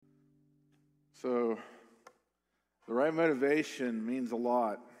So, the right motivation means a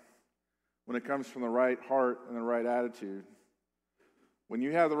lot when it comes from the right heart and the right attitude. When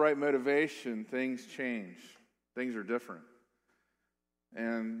you have the right motivation, things change. Things are different.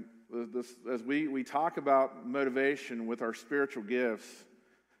 And as we talk about motivation with our spiritual gifts,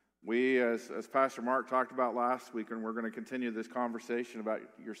 we, as Pastor Mark talked about last week, and we're going to continue this conversation about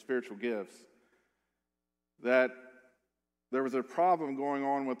your spiritual gifts, that there was a problem going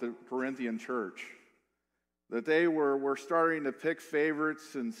on with the Corinthian church. That they were starting to pick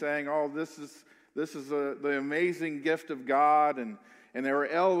favorites and saying, oh, this is the amazing gift of God, and they were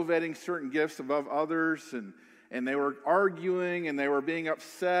elevating certain gifts above others, and they were arguing, and they were being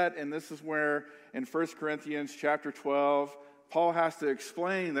upset, and this is where, in 1 Corinthians chapter 12, Paul has to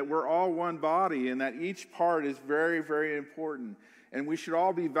explain that we're all one body, and that each part is very, very important, and we should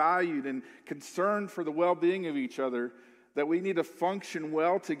all be valued and concerned for the well-being of each other, that we need to function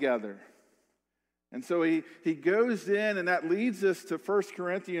well together. And so he goes in, and that leads us to 1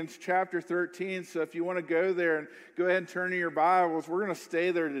 Corinthians chapter 13. So if you want to go there and go ahead and turn to your Bibles, we're going to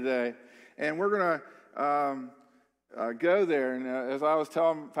stay there today. And we're going to go there. And as I was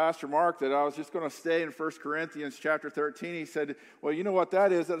telling Pastor Mark that I was just going to stay in 1 Corinthians chapter 13, he said, well, you know what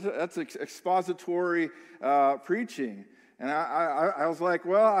that is? That's expository preaching. And I was like,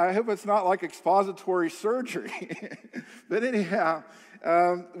 well, I hope it's not like expository surgery. But anyhow,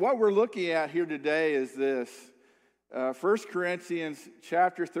 what we're looking at here today is this. 1 Corinthians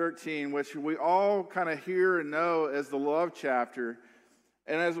chapter 13, which we all kind of hear and know as the love chapter.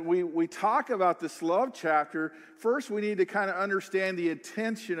 And as we talk about this love chapter, first we need to kind of understand the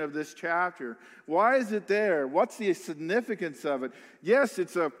intention of this chapter. Why is it there? What's the significance of it? Yes,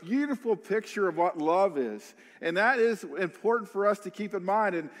 it's a beautiful picture of what love is. And that is important for us to keep in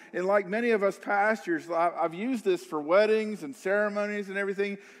mind. And like many of us pastors, I've used this for weddings and ceremonies and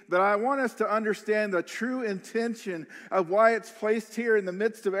everything, but I want us to understand the true intention of why it's placed here in the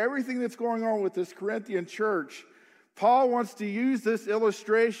midst of everything that's going on with this Corinthian church. Paul wants to use this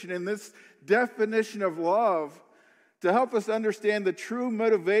illustration and this definition of love to help us understand the true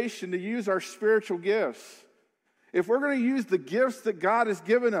motivation to use our spiritual gifts. If we're going to use the gifts that God has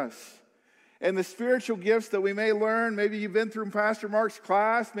given us and the spiritual gifts that we may learn, maybe you've been through Pastor Mark's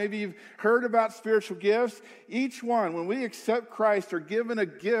class, maybe you've heard about spiritual gifts, each one, when we accept Christ, are given a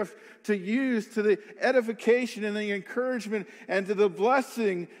gift to use to the edification and the encouragement and to the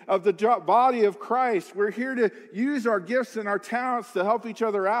blessing of the body of Christ. We're here to use our gifts and our talents to help each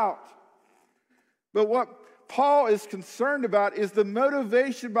other out. But what Paul is concerned about is the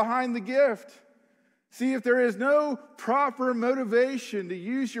motivation behind the gift. See, if there is no proper motivation to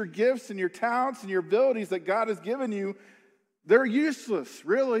use your gifts and your talents and your abilities that God has given you, they're useless,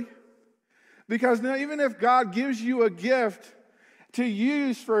 really. Because now, even if God gives you a gift to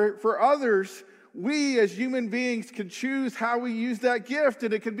use for others, we as human beings can choose how we use that gift.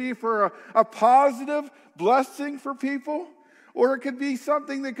 And it could be for a positive blessing for people, or it could be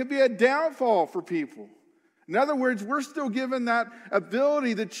something that could be a downfall for people. In other words, we're still given that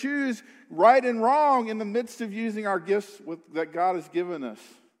ability to choose right and wrong in the midst of using our gifts that God has given us.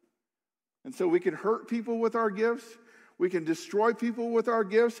 And so we can hurt people with our gifts. We can destroy people with our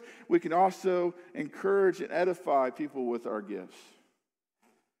gifts. We can also encourage and edify people with our gifts.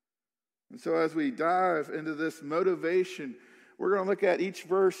 And so as we dive into this motivation, we're going to look at each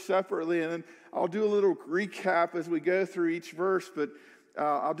verse separately, and then I'll do a little recap as we go through each verse, but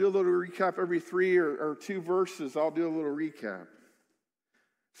I'll do a little recap every 3 or 2 verses. I'll do a little recap.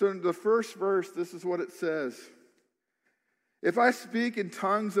 So in the first verse, this is what it says. If I speak in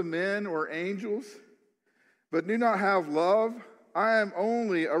tongues of men or angels, but do not have love, I am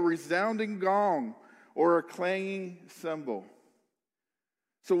only a resounding gong or a clanging cymbal.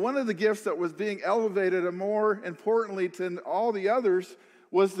 So one of the gifts that was being elevated, and more importantly than all the others,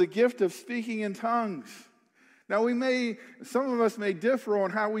 was the gift of speaking in tongues. Now some of us may differ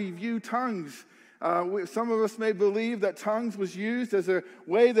on how we view tongues. Some of us may believe that tongues was used as a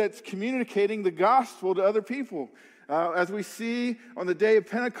way that's communicating the gospel to other people. As we see on the day of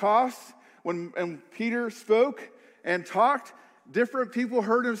Pentecost, when Peter spoke and talked, different people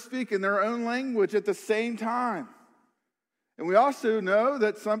heard him speak in their own language at the same time. And we also know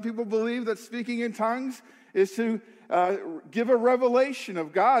that some people believe that speaking in tongues is to give a revelation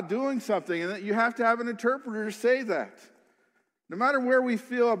of God doing something, and that you have to have an interpreter to say that. No matter where we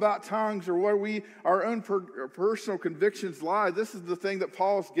feel about tongues or where our own personal convictions lie, this is the thing that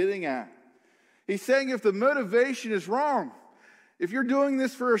Paul's getting at. He's saying if the motivation is wrong, if you're doing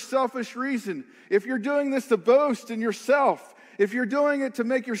this for a selfish reason, if you're doing this to boast in yourself, if you're doing it to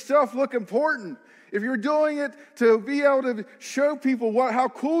make yourself look important, if you're doing it to be able to show people how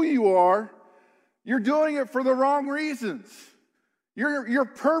cool you are, You're doing it for the wrong reasons. Your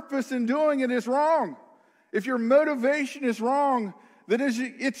purpose in doing it is wrong. If your motivation is wrong, then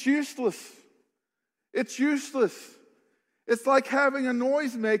it's useless. It's useless. It's like having a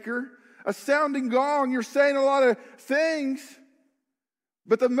noisemaker, a sounding gong. You're saying a lot of things,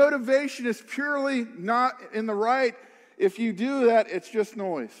 but the motivation is purely not in the right. If you do that, it's just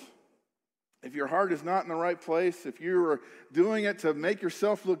noise. If your heart is not in the right place, if you are doing it to make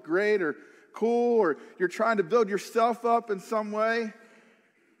yourself look great or cool, or you're trying to build yourself up in some way,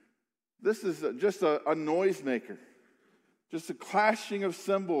 this is just a noisemaker. Just a clashing of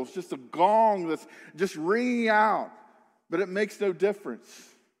cymbals, just a gong that's just ringing out, but it makes no difference.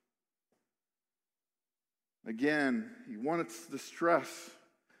 Again, he wants to stress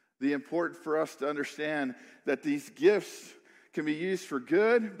the importance for us to understand that these gifts can be used for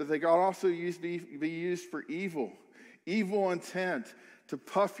good, but they can also be used for evil. Evil intent, to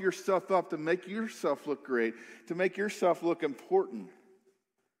puff yourself up, to make yourself look great, to make yourself look important.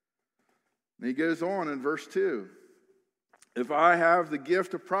 And he goes on in verse 2. If I have the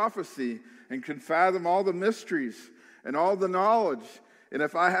gift of prophecy and can fathom all the mysteries and all the knowledge, and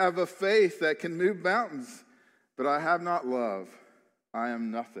if I have a faith that can move mountains, but I have not love, I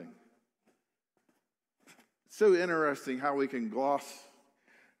am nothing. It's so interesting how we can gloss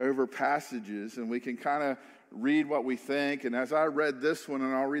over passages and we can kind of read what we think. And as I read this one,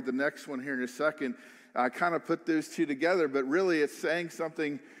 and I'll read the next one here in a second, I kind of put those two together, but really it's saying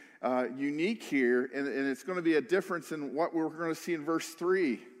something unique here, and it's going to be a difference in what we're going to see in verse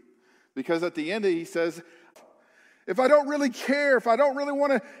 3. Because at the end he says, if I don't really care, if I don't really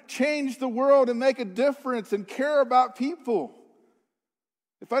want to change the world and make a difference and care about people,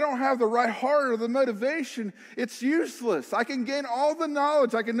 if I don't have the right heart or the motivation, it's useless. I can gain all the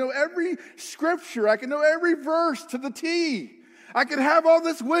knowledge. I can know every scripture. I can know every verse to the T. I can have all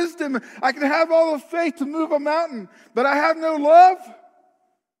this wisdom. I can have all the faith to move a mountain. But I have no love.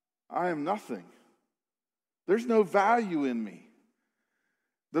 I am nothing. There's no value in me.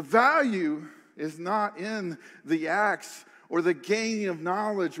 The value is not in the acts or the gaining of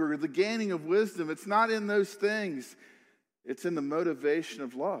knowledge or the gaining of wisdom. It's not in those things. It's in the motivation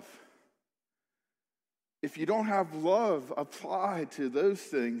of love. If you don't have love applied to those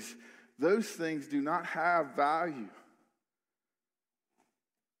things do not have value.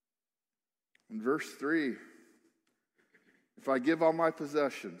 In verse 3, if I give all my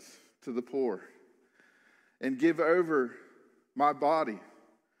possessions to the poor and give over my body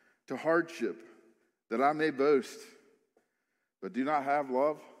to hardship that I may boast, but do not have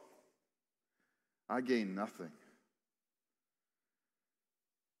love, I gain nothing.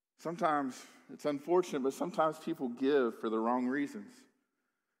 Sometimes, it's unfortunate, but sometimes people give for the wrong reasons.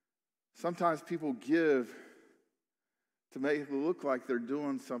 Sometimes people give to make it look like they're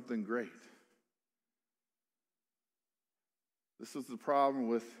doing something great. This is the problem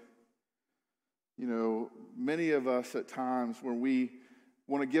with, many of us at times when we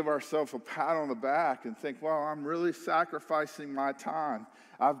want to give ourselves a pat on the back and think, well, I'm really sacrificing my time.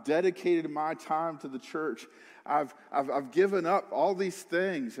 I've dedicated my time to the church. I've given up all these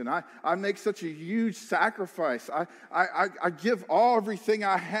things, and I make such a huge sacrifice. I give everything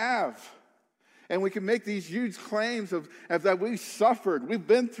I have. And we can make these huge claims of that we've suffered. We've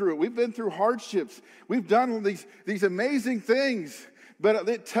been through it. We've been through hardships. We've done these amazing things. But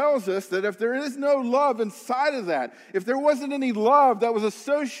it tells us that if there is no love inside of that, if there wasn't any love that was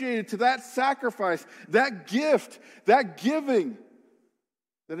associated to that sacrifice, that gift, that giving,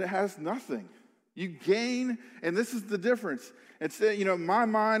 then it has nothing. You gain, and this is the difference. It's, my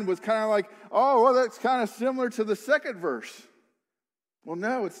mind was kind of like, oh, well, that's kind of similar to the second verse. Well,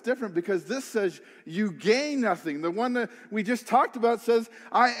 no, it's different because this says you gain nothing. The one that we just talked about says,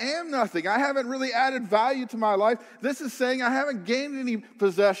 I am nothing. I haven't really added value to my life. This is saying I haven't gained any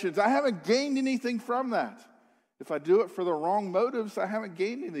possessions. I haven't gained anything from that. If I do it for the wrong motives, I haven't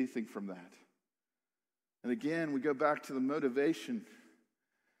gained anything from that. And again, we go back to the motivation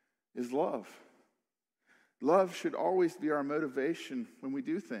is love. Love should always be our motivation when we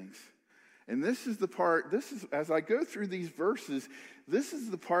do things. And this is the part, as I go through these verses, this is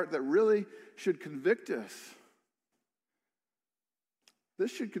the part that really should convict us.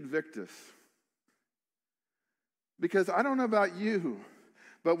 This should convict us. Because I don't know about you,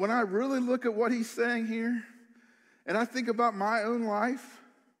 but when I really look at what he's saying here, and I think about my own life,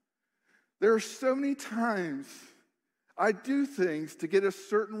 there are so many times I do things to get a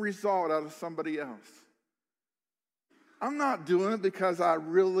certain result out of somebody else. I'm not doing it because I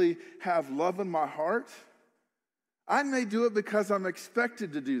really have love in my heart. I may do it because I'm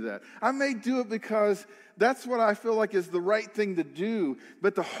expected to do that. I may do it because that's what I feel like is the right thing to do.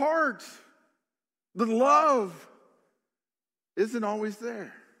 But the heart The love isn't always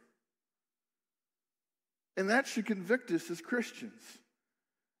there. And that should convict us as Christians,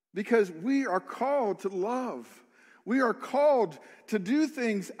 because we are called to love. We are called to do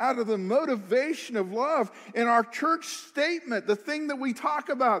things out of the motivation of love. In our church statement, the thing that we talk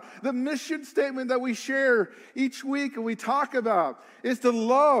about, the mission statement that we share each week and we talk about, is to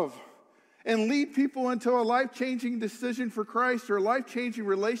love and lead people into a life-changing decision for Christ or a life-changing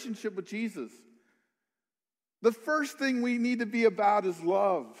relationship with Jesus. The first thing we need to be about is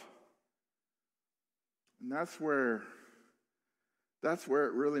love. And that's where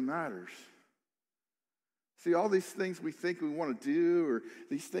it really matters. See, all these things we think we want to do, or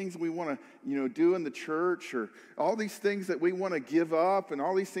these things we want to, do in the church, or all these things that we want to give up, and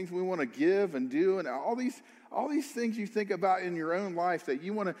all these things we want to give and do, and all these things you think about in your own life that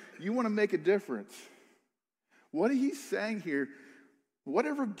you want to make a difference. What he's saying here,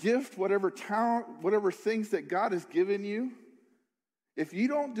 whatever gift, whatever talent, whatever things that God has given you, if you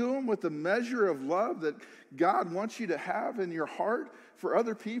don't do them with the measure of love that God wants you to have in your heart for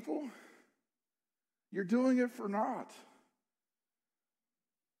other people, you're doing it for naught.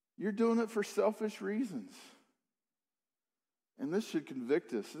 You're doing it for selfish reasons. And this should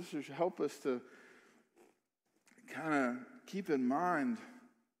convict us. This should help us to kind of keep in mind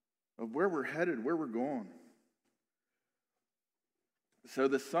of where we're headed, where we're going. So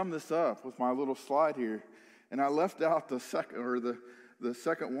to sum this up with my little slide here, and I left out the second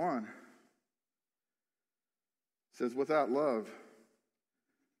one. It says, without love,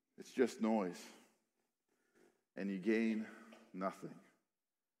 it's just noise. And you gain nothing.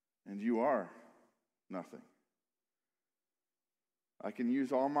 And you are nothing. I can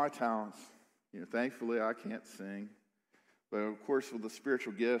use all my talents. Thankfully I can't sing. But of course with the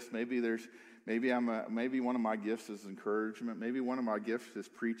spiritual gifts, maybe one of my gifts is encouragement. Maybe one of my gifts is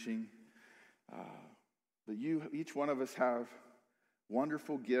preaching. But each one of us have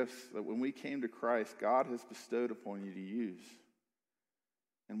wonderful gifts that when we came to Christ, God has bestowed upon you to use.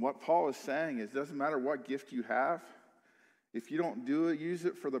 And what Paul is saying is, it doesn't matter what gift you have, if you don't use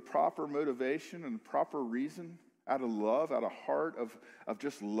it for the proper motivation and the proper reason, out of love, out of heart of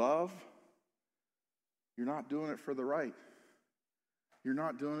just love, you're not doing it for the right. You're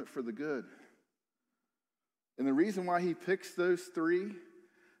not doing it for the good. And the reason why he picks those three,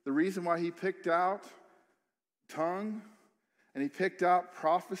 the reason why he picked out tongue, and he picked out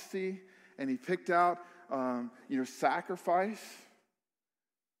prophecy, and he picked out sacrifice,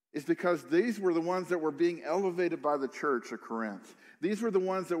 is because these were the ones that were being elevated by the church of Corinth. These were the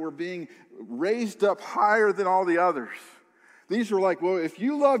ones that were being raised up higher than all the others. These were like, well, if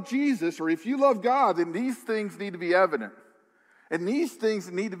you love Jesus or if you love God, then these things need to be evident. And these things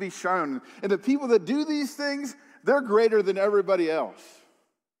need to be shown. And the people that do these things, they're greater than everybody else.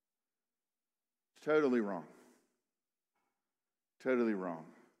 It's totally wrong. Totally wrong.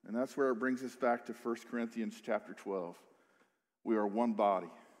 And that's where it brings us back to 1 Corinthians chapter 12. We are one body.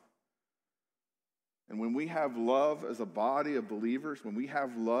 And when we have love as a body of believers, when we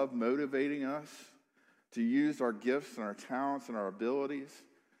have love motivating us to use our gifts and our talents and our abilities,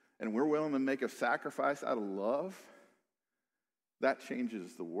 and we're willing to make a sacrifice out of love, that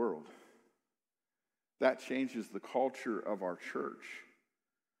changes the world. That changes the culture of our church.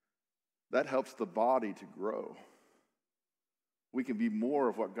 That helps the body to grow. We can be more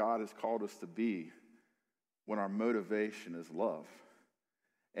of what God has called us to be when our motivation is love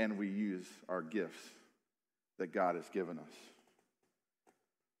and we use our gifts that God has given us.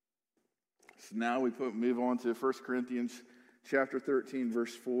 So now we move on to 1 Corinthians chapter 13,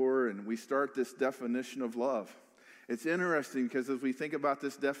 verse 4, and we start this definition of love. It's interesting because as we think about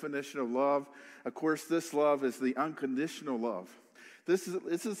this definition of love, of course, this love is the unconditional love. This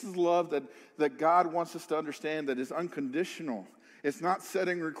is love that God wants us to understand that is unconditional. It's not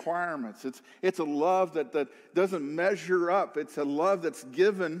setting requirements. It's a love that doesn't measure up. It's a love that's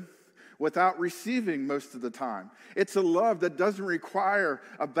given without receiving most of the time. It's a love that doesn't require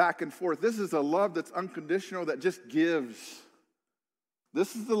a back and forth. This is a love that's unconditional, that just gives.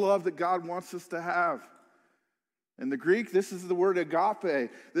 This is the love that God wants us to have. In the Greek, this is the word agape.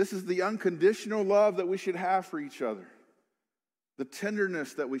 This is the unconditional love that we should have for each other. The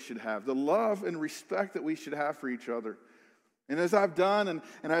tenderness that we should have. The love and respect that we should have for each other. And as I've done, and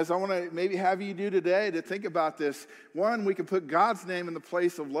as I want to maybe have you do today to think about this, one, we can put God's name in the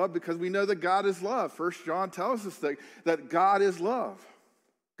place of love because we know that God is love. 1 John tells us that God is love.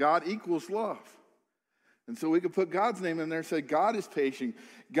 God equals love. And so we can put God's name in there and say, God is patient.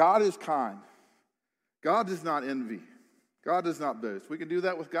 God is kind. God does not envy. God does not boast. We can do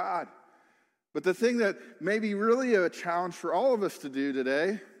that with God. But the thing that may be really a challenge for all of us to do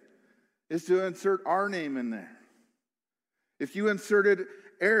today is to insert our name in there. If you inserted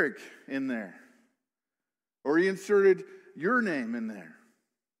Eric in there, or you inserted your name in there,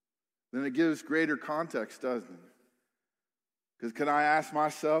 then it gives greater context, doesn't it? Because can I ask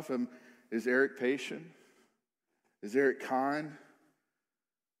myself, is Eric patient? Is Eric kind?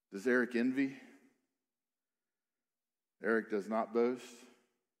 Does Eric envy? Eric does not boast.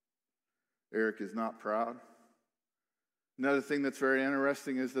 Eric is not proud. Another thing that's very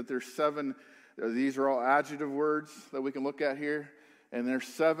interesting is that there's 7, these are all adjective words that we can look at here, and there's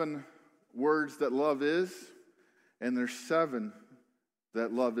 7 words that love is, and there's 7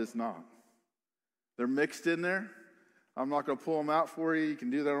 that love is not. They're mixed in there. I'm not going to pull them out for you. You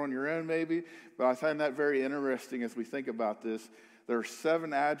can do that on your own maybe, but I find that very interesting as we think about this. There are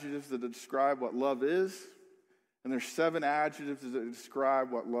 7 adjectives that describe what love is, and there's 7 adjectives that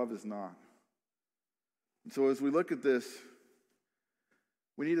describe what love is not. And so as we look at this,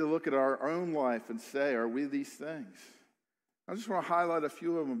 we need to look at our own life and say, are we these things? I just want to highlight a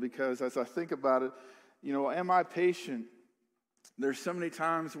few of them because as I think about it, am I patient? There's so many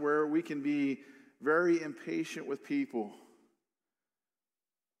times where we can be very impatient with people.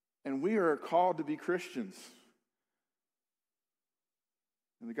 And we are called to be Christians.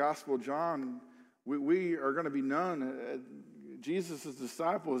 In the Gospel of John, we are going to be known, Jesus'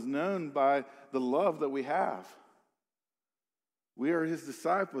 disciple is known by the love that we have. We are his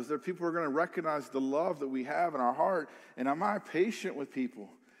disciples. There are people who are going to recognize the love that we have in our heart. And am I patient with people?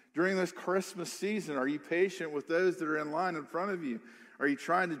 During this Christmas season, are you patient with those that are in line in front of you? Are you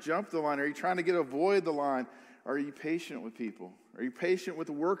trying to jump the line? Are you trying to avoid the line? Are you patient with people? Are you patient with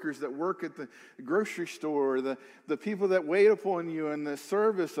the workers that work at the grocery store, the people that wait upon you in the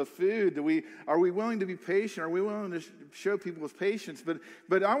service of food? Are we willing to be patient? Are we willing to show people with patience?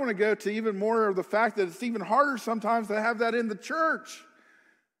 But I want to go to even more of the fact that it's even harder sometimes to have that in the church,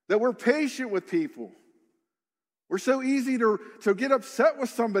 that we're patient with people. We're so easy to get upset with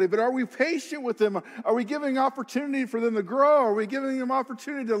somebody, but are we patient with them? Are we giving opportunity for them to grow? Are we giving them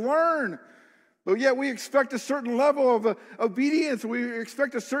opportunity to learn? But yet we expect a certain level of obedience. We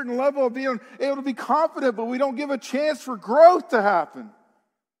expect a certain level of being able to be confident, but we don't give a chance for growth to happen.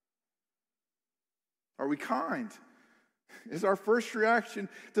 Are we kind? Is our first reaction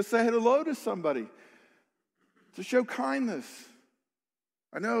to say hello to somebody? To show kindness?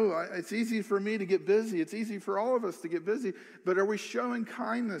 I know it's easy for me to get busy. It's easy for all of us to get busy. But are we showing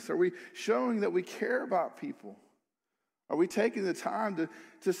kindness? Are we showing that we care about people? Are we taking the time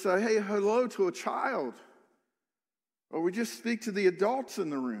to say, hey, hello to a child? Or we just speak to the adults in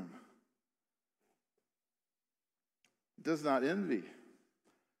the room? It does not envy.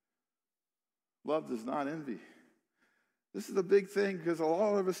 Love does not envy. This is a big thing because a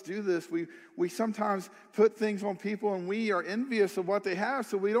lot of us do this. We sometimes put things on people and we are envious of what they have,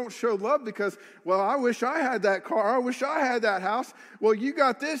 so we don't show love because, well, I wish I had that car. I wish I had that house. Well, you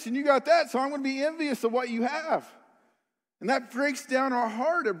got this and you got that, so I'm going to be envious of what you have. And that breaks down our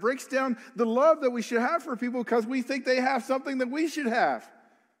heart. It breaks down the love that we should have for people because we think they have something that we should have.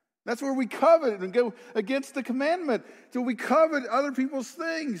 That's where we covet and go against the commandment. So we covet other people's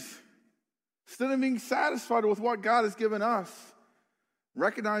things instead of being satisfied with what God has given us.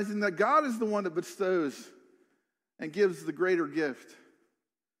 Recognizing that God is the one that bestows and gives the greater gift.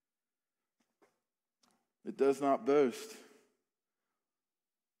 It does not boast.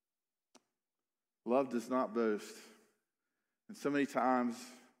 Love does not boast. And so many times,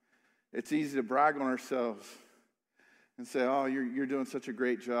 it's easy to brag on ourselves and say, oh, you're doing such a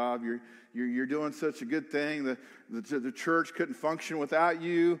great job. You're doing such a good thing. The church couldn't function without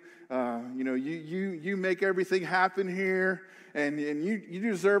you. You make everything happen here, and you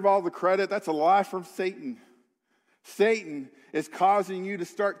deserve all the credit. That's a lie from Satan. Satan is causing you to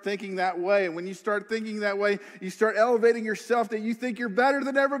start thinking that way. And when you start thinking that way, you start elevating yourself that you think you're better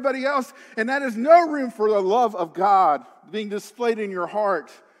than everybody else. And that is no room for the love of God being displayed in your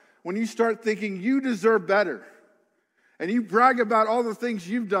heart. When you start thinking you deserve better and you brag about all the things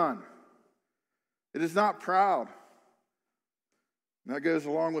you've done, it is not proud. And that goes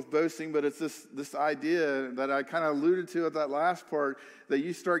along with boasting, but it's this idea that I kind of alluded to at that last part, that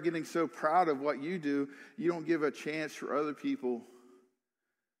you start getting so proud of what you do, you don't give a chance for other people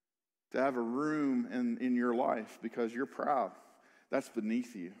to have a room in your life because you're proud. That's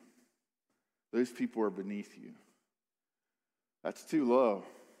beneath you. Those people are beneath you. That's too low.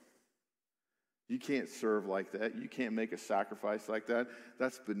 You can't serve like that. You can't make a sacrifice like that.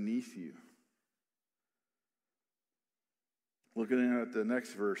 That's beneath you. Looking at the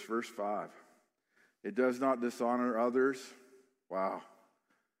next verse, verse 5. It does not dishonor others. Wow.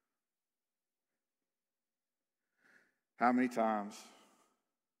 How many times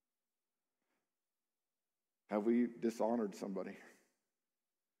Have we dishonored somebody?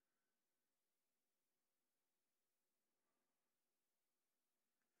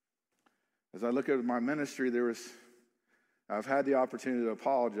 As I look at my ministry, I've had the opportunity to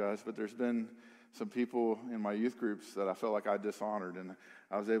apologize, but there's been some people in my youth groups that I felt like I dishonored, and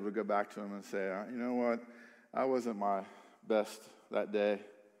I was able to go back to them and say, you know what, I wasn't my best that day,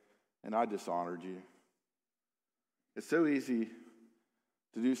 and I dishonored you. It's so easy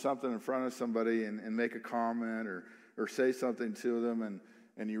to do something in front of somebody and make a comment or say something to them,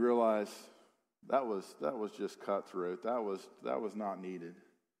 and you realize that was just cutthroat. That was not needed.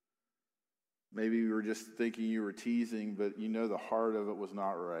 Maybe you were just thinking you were teasing, but you know the heart of it was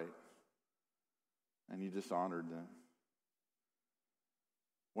not right. And you dishonored them.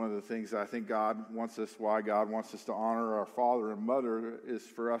 One of the things I think why God wants us to honor our father and mother is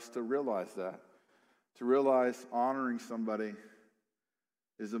for us to realize that. To realize honoring somebody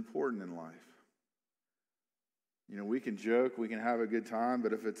is important in life. You know, we can joke, we can have a good time,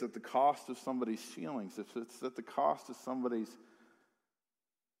 but if it's at the cost of somebody's feelings, if it's at the cost of somebody's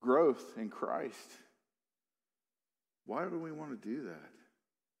growth in Christ, why do we want to do that?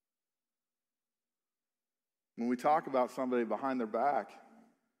 When we talk about somebody behind their back,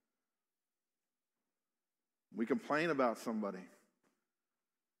 we complain about somebody.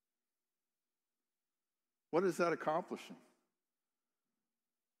 What is that accomplishing?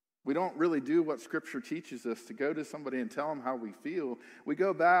 We don't really do what Scripture teaches us, to go to somebody and tell them how we feel. We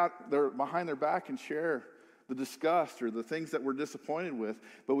go behind their back and share the disgust or the things that we're disappointed with,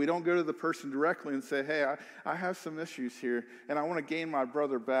 but we don't go to the person directly and say, hey, I have some issues here, and I want to gain my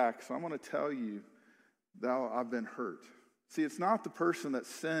brother back, so I'm going to tell you that I've been hurt. See, it's not the person that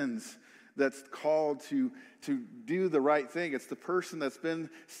sins that's called to do the right thing. It's the person that's been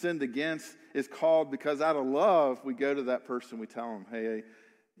sinned against is called, because out of love, we go to that person, we tell them, hey,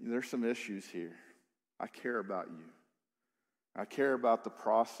 there's some issues here. I care about you. I care about the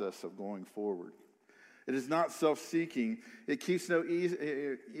process of going forward. It is not self-seeking. It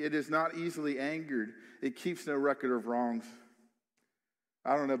is not easily angered. It keeps no record of wrongs.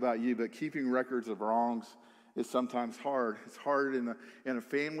 I don't know about you, but keeping records of wrongs is sometimes hard. It's hard in a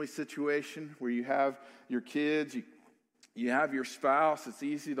family situation where you have your kids, you have your spouse. It's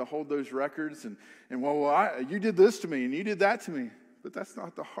easy to hold those records and you did this to me and you did that to me. But that's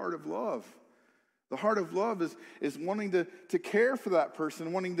not the heart of love. The heart of love is wanting to care for that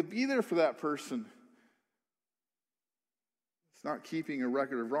person, wanting to be there for that person. It's not keeping a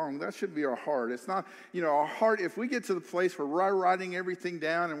record of wrong. That should be our heart. It's not, our heart, if we get to the place where we're writing everything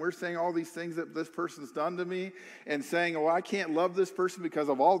down and we're saying all these things that this person's done to me and saying, oh, I can't love this person because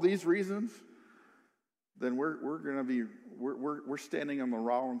of all these reasons, then we're standing on the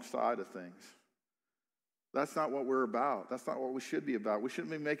wrong side of things. That's not what we're about. That's not what we should be about. We shouldn't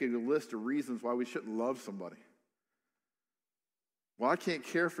be making a list of reasons why we shouldn't love somebody. Well, I can't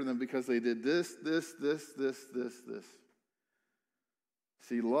care for them because they did this.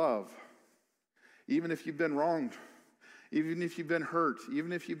 See, love, even if you've been wronged, even if you've been hurt,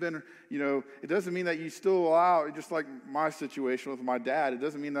 even if you've been, it doesn't mean that you still allow, just like my situation with my dad, it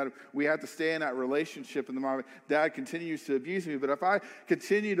doesn't mean that we have to stay in that relationship and my dad continues to abuse me. But if I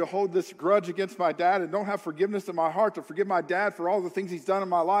continue to hold this grudge against my dad and don't have forgiveness in my heart to forgive my dad for all the things he's done in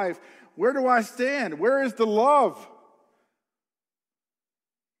my life, where do I stand? Where is the love?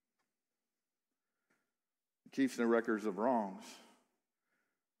 It keeps no records of wrongs.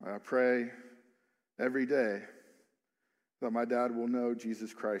 I pray every day that my dad will know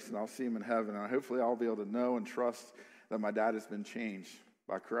Jesus Christ and I'll see him in heaven. And hopefully I'll be able to know and trust that my dad has been changed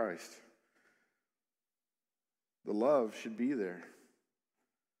by Christ. The love should be there.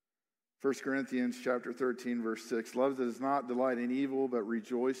 1 Corinthians chapter 13, verse 6, love does not delight in evil, but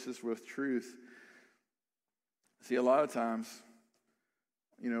rejoices with truth. See, a lot of times,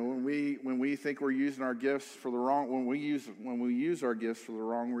 when we think we're using our gifts for the wrong, when we use our gifts for the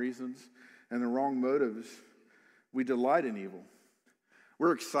wrong reasons and the wrong motives, we delight in evil.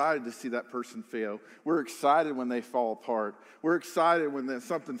 We're excited to see that person fail. We're excited when they fall apart. We're excited when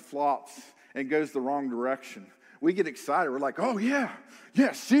something flops and goes the wrong direction. We get excited. We're like, oh yeah,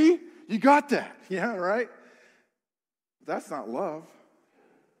 see? You got that. Yeah, right? That's not love.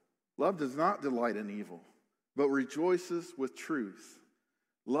 Love does not delight in evil, but rejoices with truth.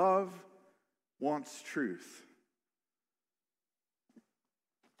 Love wants truth.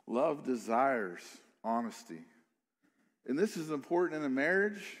 Love desires honesty. And this is important in a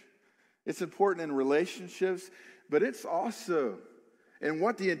marriage. It's important in relationships. But it's also, and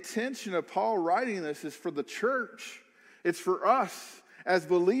what the intention of Paul writing this is for the church. It's for us as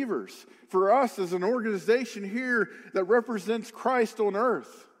believers. For us as an organization here that represents Christ on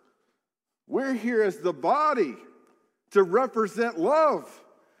earth. We're here as the body to represent love.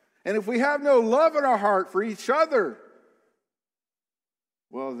 And if we have no love in our heart for each other,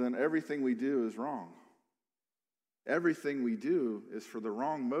 well, then everything we do is wrong. Everything we do is for the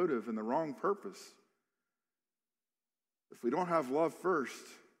wrong motive and the wrong purpose. If we don't have love first,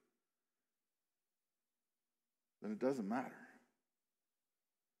 then it doesn't matter.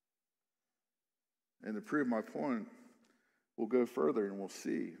 And to prove my point, we'll go further and we'll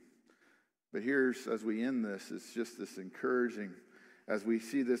see. But here's, as we end this, it's just this encouraging, as we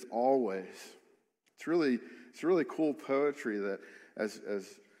see this always. It's really cool poetry that as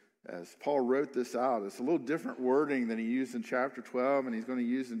Paul wrote this out, it's a little different wording than he used in chapter 12 and he's going to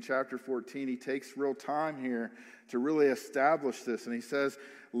use in chapter 14. He takes real time here to really establish this. And he says,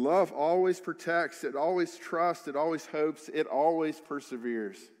 love always protects, it always trusts, it always hopes, it always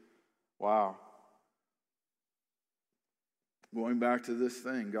perseveres. Wow. Going back to this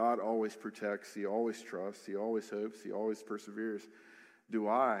thing, God always protects, he always trusts, he always hopes, he always perseveres.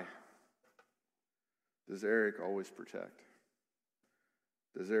 Does Eric always protect?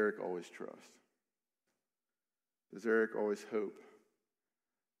 Does Eric always trust? Does Eric always hope?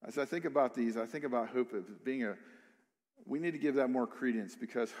 As I think about these, I think about hope as being we need to give that more credence,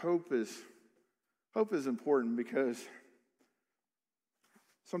 because hope is important, because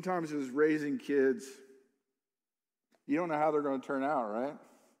sometimes as raising kids, you don't know how they're going to turn out, right?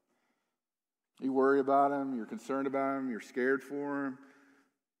 You worry about them, you're concerned about them, you're scared for them,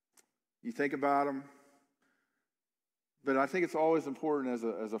 you think about them. But I think it's always important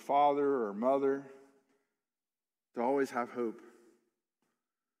as a father or mother to always have hope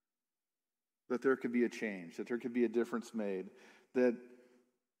that there could be a change, that there could be a difference made, that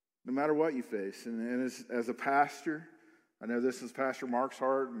no matter what you face, and as a pastor, I know this is Pastor Mark's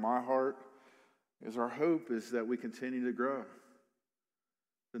heart and my heart, is our hope is that we continue to grow.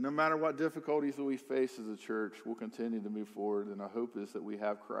 That no matter what difficulties that we face as a church, we'll continue to move forward, and our hope is that we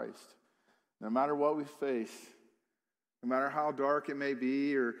have Christ. No matter what we face, no matter how dark it may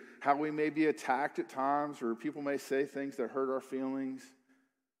be, or how we may be attacked at times, or people may say things that hurt our feelings,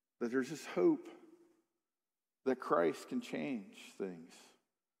 that there's just hope that Christ can change things,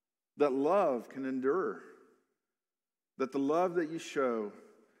 that love can endure, that the love that you show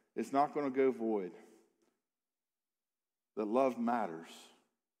is not going to go void, that love matters.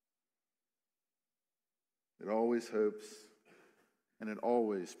 It always hopes, and it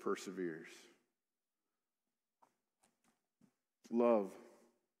always perseveres. Love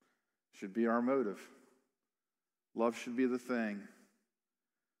should be our motive. Love should be the thing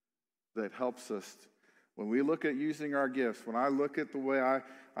that helps us. When we look at using our gifts, when I look at the way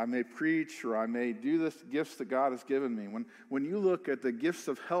I may preach, or I may do the gifts that God has given me, when you look at the gifts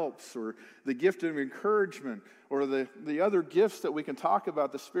of helps, or the gift of encouragement, or the other gifts that we can talk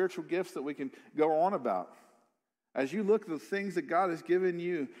about, the spiritual gifts that we can go on about, as you look at the things that God has given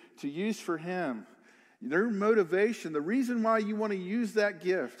you to use for Him, their motivation, the reason why you want to use that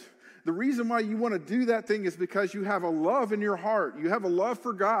gift, the reason why you want to do that thing is because you have a love in your heart. You have a love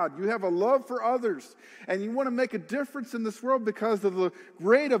for God. You have a love for others. And you want to make a difference in this world because of the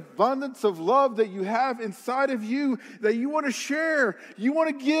great abundance of love that you have inside of you that you want to share. You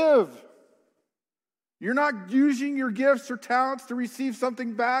want to give. You're not using your gifts or talents to receive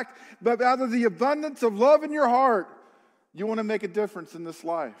something back, but out of the abundance of love in your heart, you want to make a difference in this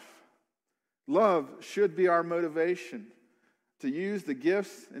life. Love should be our motivation to use the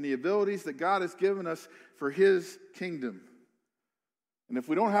gifts and the abilities that God has given us for His kingdom. And if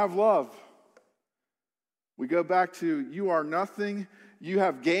we don't have love, we go back to, you are nothing, you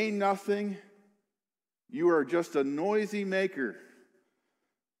have gained nothing, you are just a noisy maker.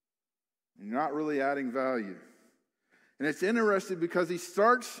 You're not really adding value. And it's interesting because he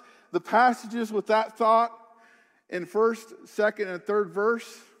starts the passages with that thought in 1st, 2nd, and 3rd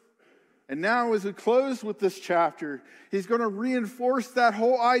verse. And now as we close with this chapter, he's going to reinforce that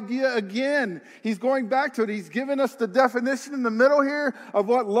whole idea again. He's going back to it. He's given us the definition in the middle here of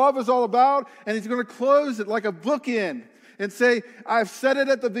what love is all about. And he's going to close it like a bookend and say, I've said it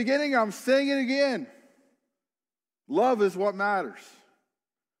at the beginning, I'm saying it again. Love is what matters.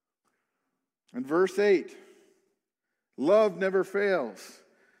 In verse 8, love never fails,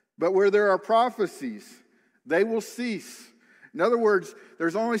 but where there are prophecies, they will cease. In other words,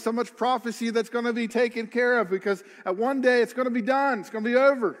 there's only so much prophecy that's going to be taken care of, because at one day it's going to be done. It's going to be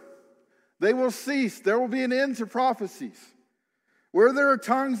over. They will cease. There will be an end to prophecies. Where there are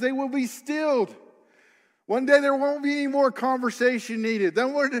tongues, they will be stilled. One day there won't be any more conversation needed.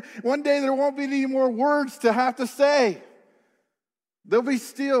 Then one day there won't be any more words to have to say. They'll be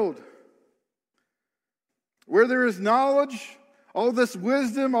stilled. Where there is knowledge, All this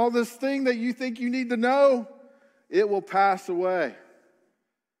wisdom, all this thing that you think you need to know, it will pass away.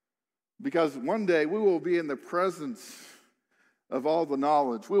 Because one day we will be in the presence of all the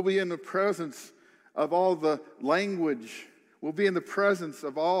knowledge. We'll be in the presence of all the language. We'll be in the presence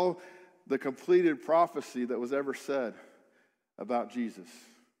of all the completed prophecy that was ever said about Jesus.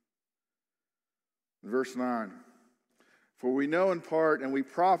 Verse 9. For we know in part and we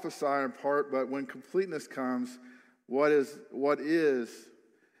prophesy in part, but when completeness comes, what is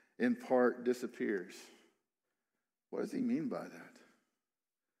in part disappears. What does he mean by that?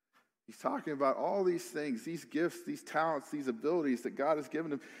 He's talking about all these things, these gifts, these talents, these abilities that God has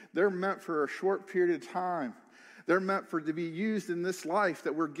given him. They're meant for a short period of time. They're meant to be used in this life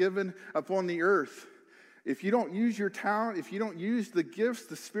that we're given upon the earth. If you don't use your talent, if you don't use the gifts,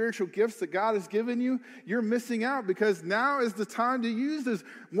 the spiritual gifts that God has given you, you're missing out, because now is the time to use this.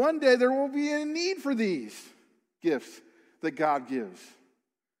 One day there will be a need for these gifts that God gives.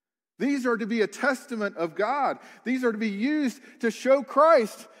 These are to be a testament of God. These are to be used to show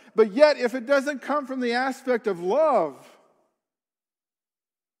Christ. But yet, if it doesn't come from the aspect of love,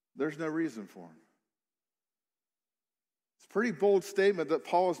 there's no reason for them. It's a pretty bold statement that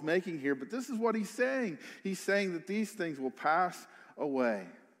Paul is making here, but this is what he's saying. He's saying that these things will pass away.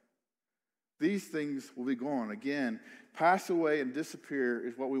 These things will be gone. Again, pass away and disappear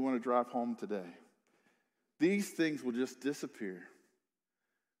is what we want to drive home today. These things will just disappear.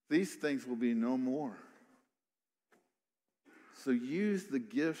 These things will be no more. So use the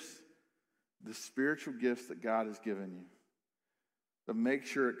gifts, the spiritual gifts that God has given you, but make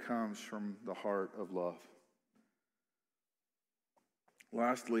sure it comes from the heart of love.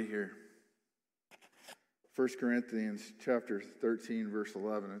 Lastly here, 1 Corinthians chapter 13, verse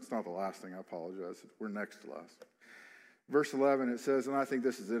 11. It's not the last thing, I apologize. We're next to last. Verse 11, it says, and I think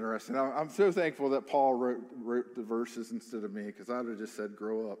this is interesting. I'm so thankful that Paul wrote the verses instead of me, because I would have just said,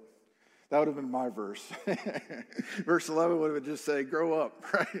 grow up. That would have been my verse. Verse 11 would have just said, grow up,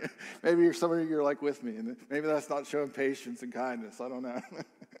 right? Maybe some of you are like with me, and maybe that's not showing patience and kindness. I don't know.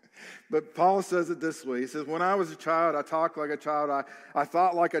 But Paul says it this way. He says, when I was a child, I talked like a child. I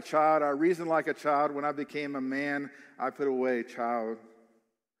thought like a child. I reasoned like a child. When I became a man, I put away childhood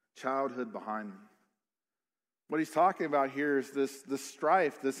behind me. What he's talking about here is this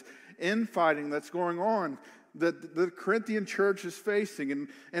strife, this infighting that's going on that the Corinthian church is facing.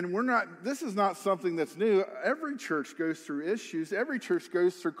 And this is not something that's new. Every church goes through issues. Every church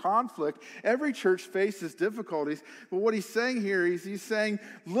goes through conflict. Every church faces difficulties. But what he's saying here is he's saying,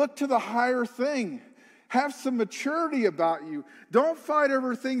 look to the higher thing. Have some maturity about you. Don't fight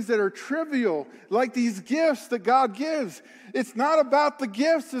over things that are trivial, like these gifts that God gives. It's not about the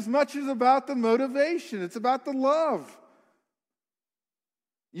gifts as much as about the motivation. It's about the love.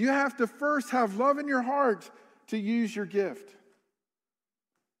 You have to first have love in your heart to use your gift.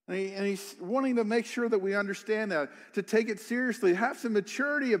 And he's wanting to make sure that we understand that, to take it seriously. Have some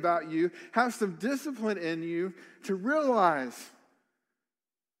maturity about you. Have some discipline in you to realize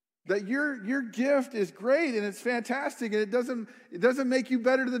that your gift is great and it's fantastic, and it doesn't make you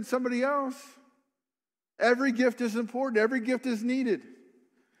better than somebody else. Every gift is important. Every gift is needed.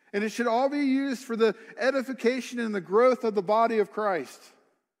 And it should all be used for the edification and the growth of the body of Christ.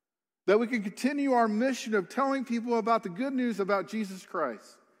 That we can continue our mission of telling people about the good news about Jesus Christ.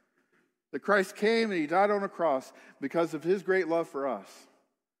 That Christ came and he died on a cross because of his great love for us.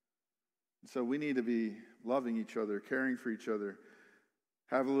 And so we need to be loving each other, caring for each other,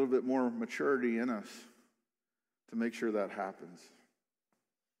 have a little bit more maturity in us to make sure that happens.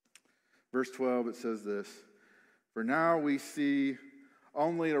 Verse 12, it says this, for now we see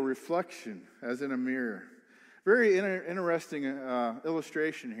only a reflection as in a mirror. Very interesting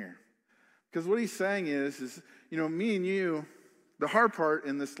illustration here. Because what he's saying is, me and you, the hard part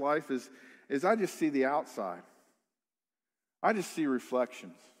in this life is I just see the outside. I just see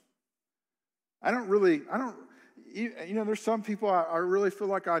reflections. There's some people I really feel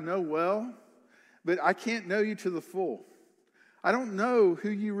like I know well, but I can't know you to the full. I don't know who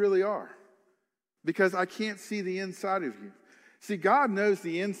you really are because I can't see the inside of you. See, God knows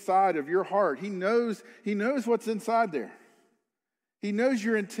the inside of your heart. He knows what's inside there. He knows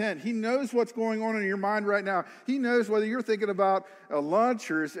your intent. He knows what's going on in your mind right now. He knows whether you're thinking about a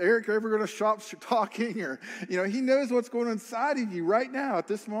lunch or is Eric ever going to stop talking, or, he knows what's going on inside of you right now at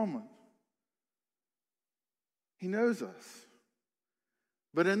this moment. He knows us.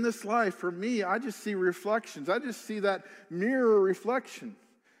 But in this life, for me, I just see reflections. I just see that mirror reflection.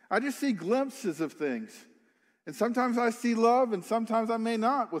 I just see glimpses of things. And sometimes I see love, and sometimes I may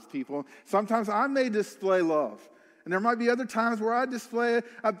not with people. Sometimes I may display love. And there might be other times where I display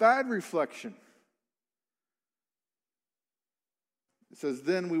a bad reflection. It says,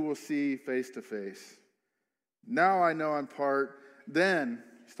 then we will see face to face. Now I know in part, then,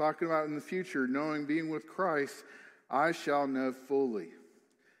 he's talking about in the future, knowing being with Christ, I shall know fully,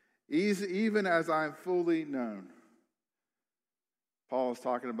 even as I am fully known. Paul is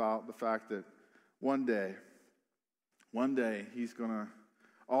talking about the fact that one day, he's going to,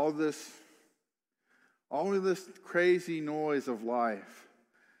 all of this crazy noise of life,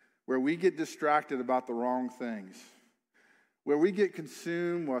 where we get distracted about the wrong things, where we get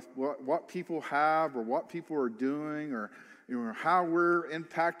consumed with what people have or what people are doing, or how we're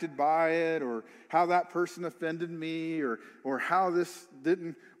impacted by it, or how that person offended me, or how this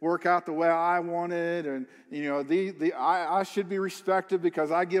didn't work out the way I wanted, and I should be respected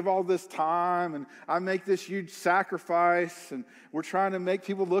because I give all this time and I make this huge sacrifice, and we're trying to make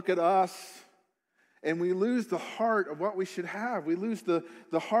people look at us. And we lose the heart of what we should have. We lose the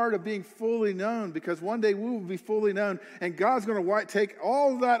heart of being fully known, because one day we will be fully known, and God's going to take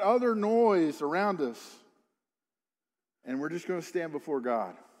all that other noise around us, and we're just going to stand before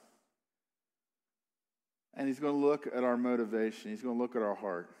God. And he's going to look at our motivation. He's going to look at our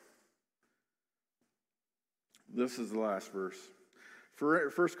heart. This is the last verse.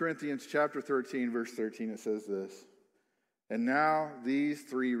 For 1 Corinthians chapter 13, verse 13, it says this, and now these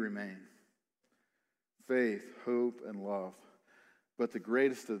three remain: faith, hope, and love. But the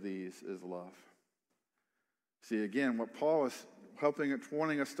greatest of these is love. See, again, what Paul is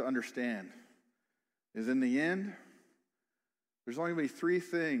wanting us to understand is, in the end, there's only going to be three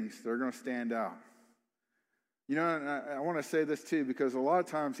things that are going to stand out. And I want to say this too, because a lot of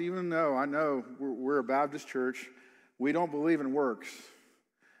times, even though I know we're a Baptist church, we don't believe in works.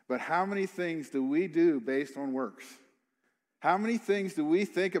 But how many things do we do based on works? How many things do we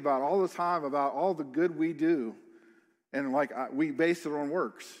think about all the time, about all the good we do, and we base it on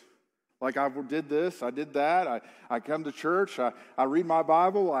works? Like, I did this, I did that, I come to church, I read my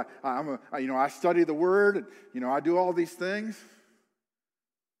Bible, I study the Word, and I do all these things.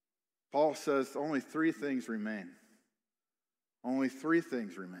 Paul says only three things remain. Only three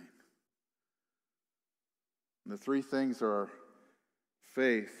things remain. And the three things are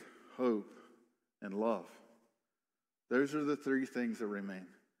faith, hope, and love. Those are the three things that remain.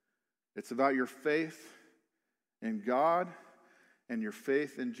 It's about your faith in God and your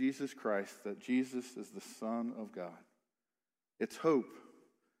faith in Jesus Christ, that Jesus is the Son of God. It's hope.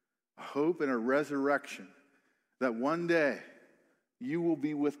 A hope and a resurrection, that one day you will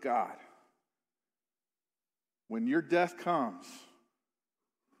be with God. When your death comes,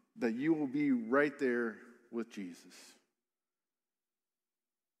 that you will be right there with Jesus.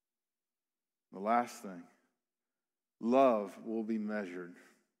 The last thing, love will be measured.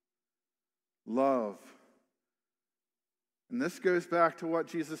 Love. And this goes back to what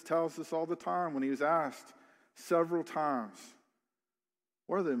Jesus tells us all the time when he was asked several times,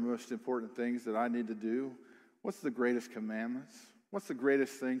 what are the most important things that I need to do? What's the greatest commandments? What's the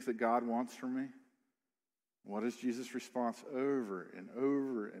greatest things that God wants from me? What is Jesus' response over and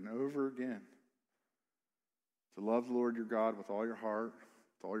over and over again? To love the Lord your God with all your heart,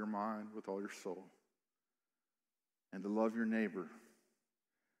 with all your mind, with all your soul. And to love your neighbor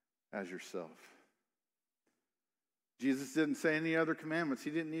as yourself. Jesus didn't say any other commandments.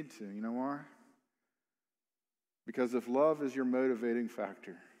 He didn't need to. You know why? Because if love is your motivating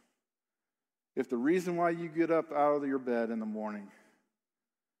factor, if the reason why you get up out of your bed in the morning,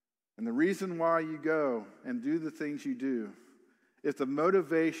 and the reason why you go and do the things you do, if the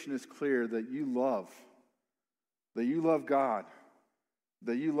motivation is clear that you love God,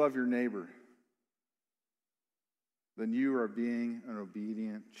 that you love your neighbor, then you are being an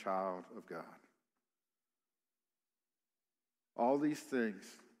obedient child of God. All these things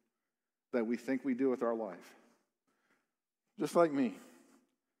that we think we do with our life. Just like me.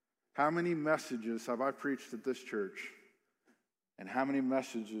 How many messages have I preached at this church? And how many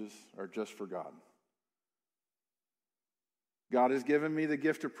messages are just for God? God has given me the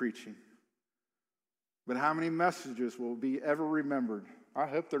gift of preaching. But how many messages will be ever remembered? I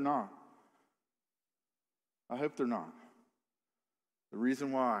hope they're not. I hope they're not. The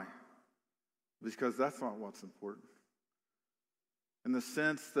reason why is because that's not what's important. In the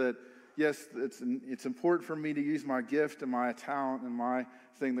sense that, yes, it's important for me to use my gift and my talent and my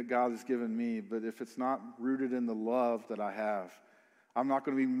thing that God has given me, but if it's not rooted in the love that I have, I'm not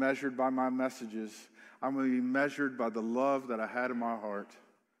going to be measured by my messages. I'm going to be measured by the love that I had in my heart.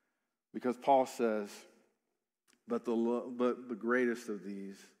 Because Paul says, but the greatest of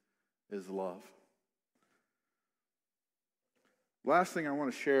these is love. Last thing I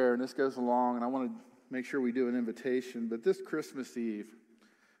want to share, and this goes along, and I want to make sure we do an invitation, but this Christmas Eve,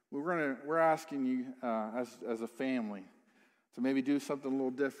 we're asking you as a family to maybe do something a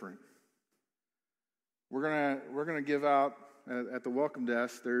little different. We're gonna give out at the welcome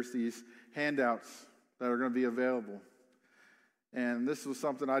desk. There's these handouts that are going to be available, and this was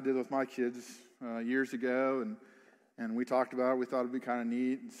something I did with my kids years ago, and we talked about it. We thought it'd be kind of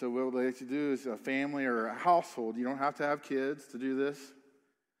neat. And so what we like to do is a family or a household. You don't have to have kids to do this.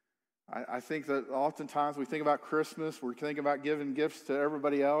 I think that oftentimes we think about Christmas, we're thinking about giving gifts to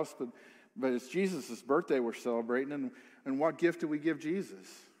everybody else, but it's Jesus' birthday we're celebrating, and what gift do we give Jesus?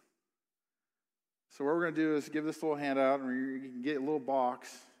 So what we're going to do is give this little handout, and you can get a little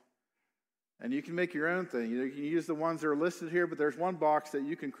box, and you can make your own thing. You can use the ones that are listed here, but there's one box that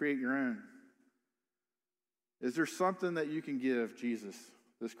you can create your own. Is there something that you can give Jesus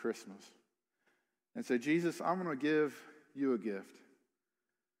this Christmas? And say, Jesus, I'm going to give you a gift.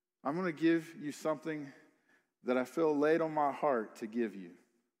 I'm going to give you something that I feel laid on my heart to give you.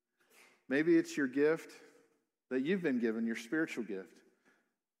 Maybe it's your gift that you've been given, your spiritual gift.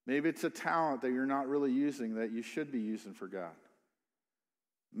 Maybe it's a talent that you're not really using that you should be using for God.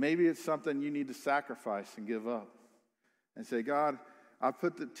 Maybe it's something you need to sacrifice and give up and say, God, I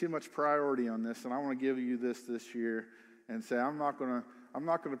put too much priority on this, and I want to give you this year, and say, I'm not going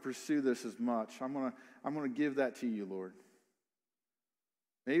to pursue this as much. I'm going to give that to you, Lord.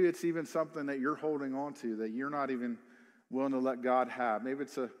 Maybe it's even something that you're holding on to that you're not even willing to let God have. Maybe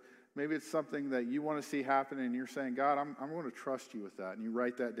it's something that you want to see happen, and you're saying, God, I'm going to trust you with that. And you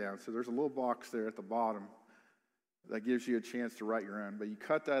write that down. So there's a little box there at the bottom that gives you a chance to write your own. But you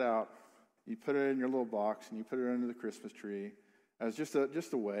cut that out, you put it in your little box, and you put it under the Christmas tree as just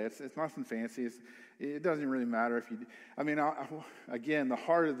a way. It's nothing fancy. It doesn't really matter if you. Again, the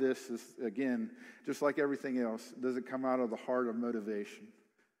heart of this is, again, just like everything else, does it come out of the heart of motivation,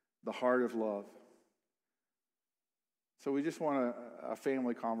 the heart of love? So we just want a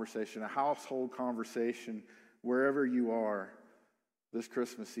family conversation, a household conversation, wherever you are this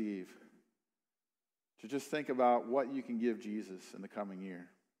Christmas Eve, to just think about what you can give Jesus in the coming year.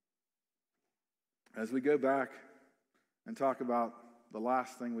 As we go back and talk about the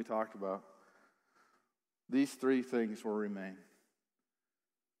last thing we talked about, these three things will remain: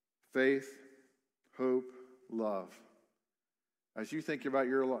 faith, hope, love. As you think about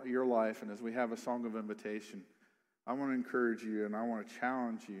your life, and as we have a song of invitation, I want to encourage you and I want to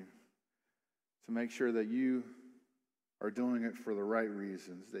challenge you to make sure that you are doing it for the right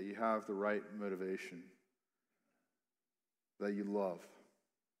reasons, that you have the right motivation, that you love,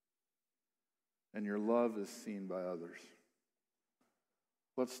 and your love is seen by others.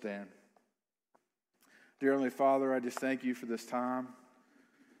 Let's stand. Dear Heavenly Father, I just thank you for this time.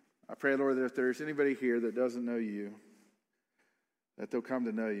 I pray, Lord, that if there's anybody here that doesn't know you, that they'll come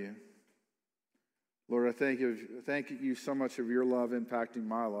to know you. Lord, I thank you so much of your love impacting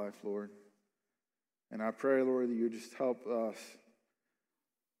my life, Lord. And I pray, Lord, that you just help us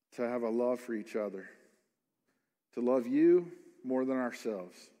to have a love for each other, to love you more than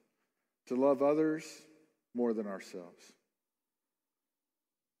ourselves, to love others more than ourselves.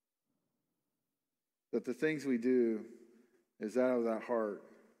 That the things we do is out of that heart,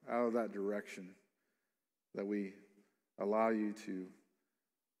 out of that direction, that we allow you to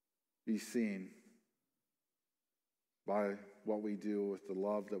be seen by what we do with the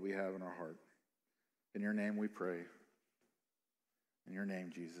love that we have in our heart. In your name we pray. In your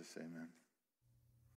name, Jesus, amen.